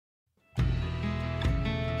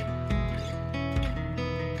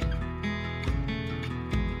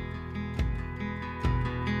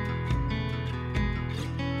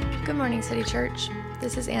Good morning, City Church.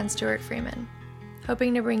 This is Ann Stewart Freeman,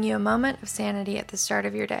 hoping to bring you a moment of sanity at the start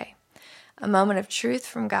of your day, a moment of truth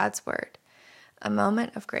from God's Word, a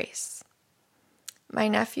moment of grace. My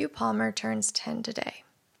nephew Palmer turns 10 today,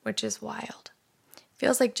 which is wild.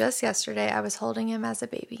 Feels like just yesterday I was holding him as a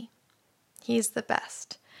baby. He's the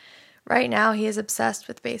best. Right now he is obsessed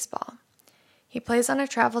with baseball. He plays on a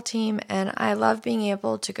travel team, and I love being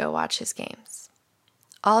able to go watch his games.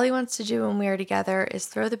 All he wants to do when we are together is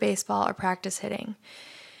throw the baseball or practice hitting,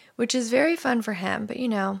 which is very fun for him, but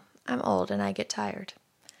I'm old and I get tired.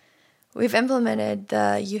 We've implemented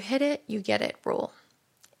the you hit it, you get it rule,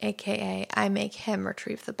 aka I make him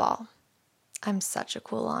retrieve the ball. I'm such a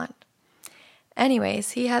cool aunt.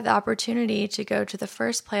 Anyways, he had the opportunity to go to the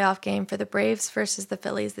first playoff game for the Braves versus the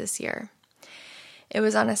Phillies this year. It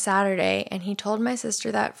was on a Saturday, and he told my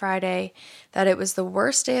sister that Friday that it was the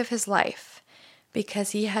worst day of his life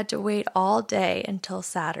because he had to wait all day until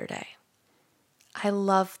Saturday. I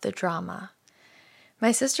love the drama.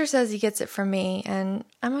 My sister says he gets it from me, and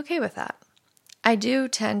I'm okay with that. I do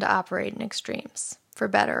tend to operate in extremes, for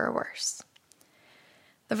better or worse.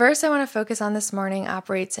 The verse I want to focus on this morning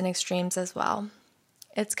operates in extremes as well.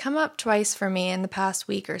 It's come up twice for me in the past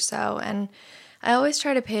week or so, and I always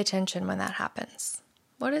try to pay attention when that happens.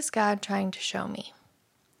 What is God trying to show me?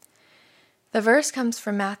 The verse comes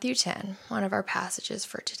from Matthew 10, one of our passages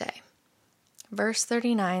for today. Verse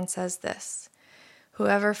 39 says this,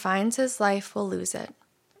 "Whoever finds his life will lose it,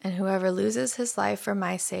 and whoever loses his life for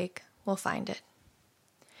my sake will find it."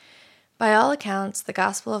 By all accounts, the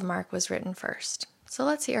Gospel of Mark was written first. So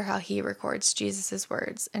let's hear how he records Jesus'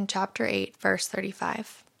 words in chapter 8, verse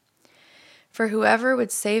 35. "For whoever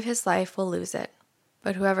would save his life will lose it,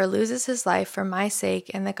 but whoever loses his life for my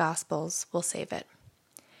sake and the Gospel's will save it."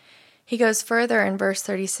 He goes further in verse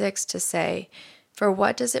 36 to say, "For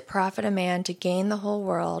what does it profit a man to gain the whole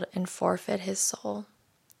world and forfeit his soul?"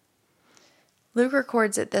 Luke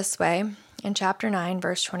records it this way in chapter 9,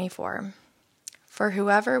 verse 24. "For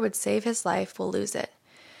whoever would save his life will lose it,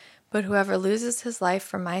 but whoever loses his life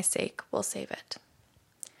for my sake will save it."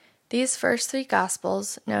 These first three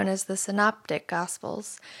Gospels, known as the Synoptic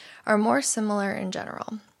Gospels, are more similar in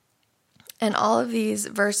general. And all of these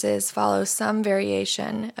verses follow some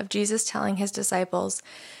variation of Jesus telling his disciples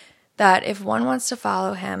that if one wants to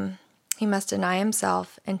follow him, he must deny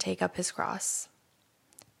himself and take up his cross.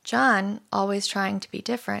 John, always trying to be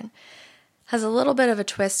different, has a little bit of a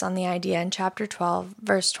twist on the idea in chapter 12,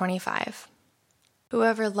 verse 25.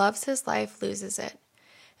 "Whoever loves his life loses it,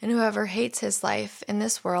 and whoever hates his life in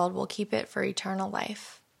this world will keep it for eternal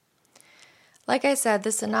life." Like I said,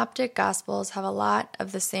 the Synoptic Gospels have a lot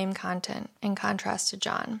of the same content in contrast to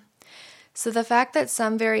John. So the fact that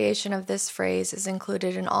some variation of this phrase is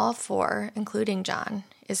included in all four, including John,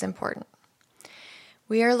 is important.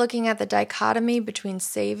 We are looking at the dichotomy between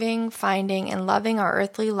saving, finding, and loving our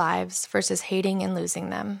earthly lives versus hating and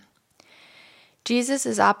losing them. Jesus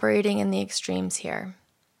is operating in the extremes here.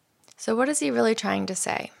 So what is he really trying to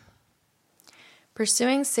say?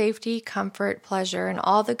 Pursuing safety, comfort, pleasure, and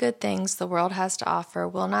all the good things the world has to offer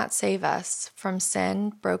will not save us from sin,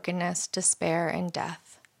 brokenness, despair, and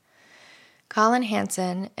death. Colin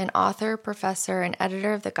Hansen, an author, professor, and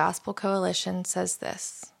editor of the Gospel Coalition, says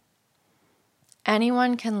this: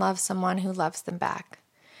 "Anyone can love someone who loves them back.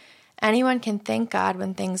 Anyone can thank God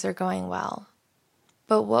when things are going well.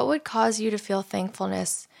 But what would cause you to feel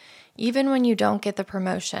thankfulness even when you don't get the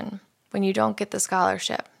promotion, when you don't get the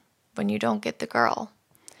scholarship, when you don't get the girl?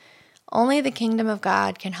 Only the kingdom of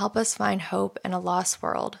God can help us find hope in a lost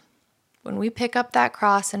world. When we pick up that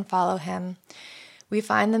cross and follow him, we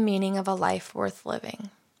find the meaning of a life worth living.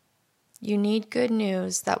 You need good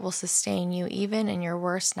news that will sustain you even in your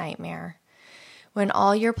worst nightmare, when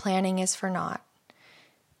all your planning is for naught,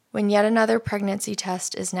 when yet another pregnancy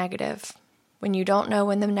test is negative, when you don't know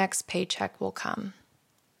when the next paycheck will come,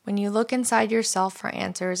 when you look inside yourself for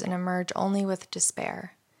answers and emerge only with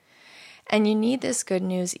despair. And you need this good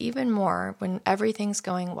news even more when everything's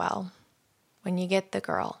going well, when you get the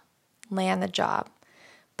girl, land the job,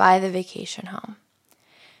 buy the vacation home.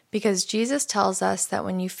 Because Jesus tells us that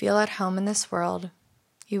when you feel at home in this world,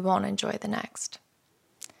 you won't enjoy the next."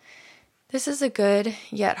 This is a good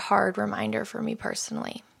yet hard reminder for me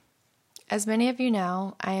personally. As many of you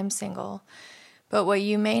know, I am single, but what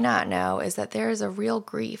you may not know is that there is a real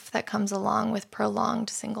grief that comes along with prolonged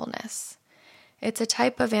singleness. It's a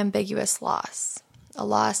type of ambiguous loss, a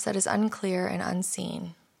loss that is unclear and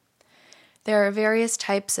unseen. There are various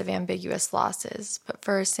types of ambiguous losses, but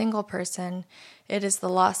for a single person, it is the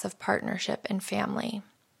loss of partnership and family.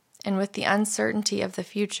 And with the uncertainty of the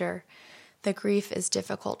future, the grief is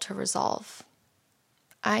difficult to resolve.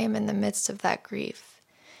 I am in the midst of that grief.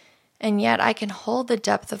 And yet I can hold the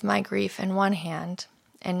depth of my grief in one hand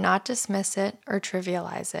and not dismiss it or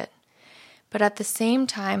trivialize it, but at the same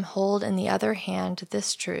time hold in the other hand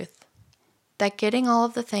this truth, that getting all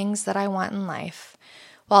of the things that I want in life,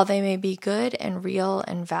 while they may be good and real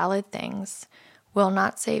and valid things, will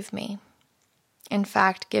not save me. In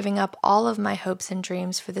fact, giving up all of my hopes and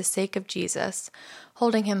dreams for the sake of Jesus,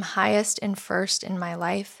 holding him highest and first in my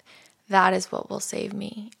life, that is what will save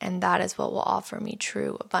me, and that is what will offer me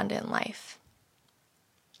true, abundant life.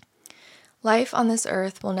 Life on this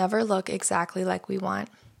earth will never look exactly like we want.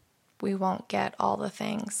 We won't get all the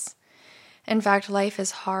things. In fact, life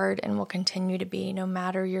is hard and will continue to be no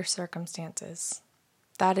matter your circumstances.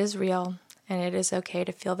 That is real, and it is okay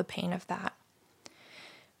to feel the pain of that.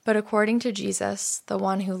 But according to Jesus, the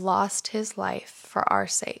one who lost his life for our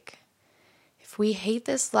sake, if we hate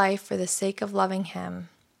this life for the sake of loving him,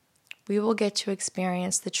 we will get to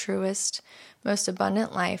experience the truest, most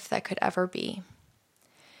abundant life that could ever be.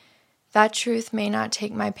 That truth may not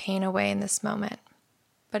take my pain away in this moment,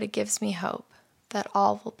 but it gives me hope that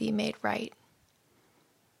all will be made right.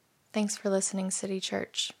 Thanks for listening, City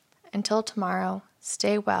Church. Until tomorrow,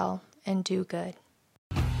 stay well and do good.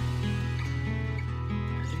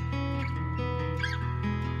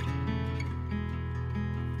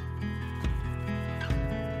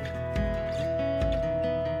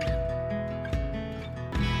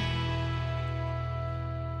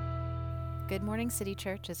 Good Morning City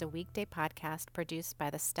Church is a weekday podcast produced by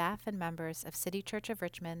the staff and members of City Church of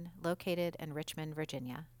Richmond, located in Richmond,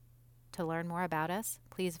 Virginia. To learn more about us,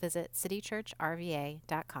 please visit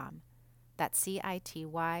citychurchrva.com. That's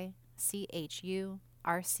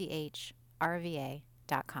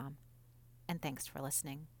citychurchrva.com. And thanks for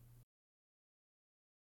listening.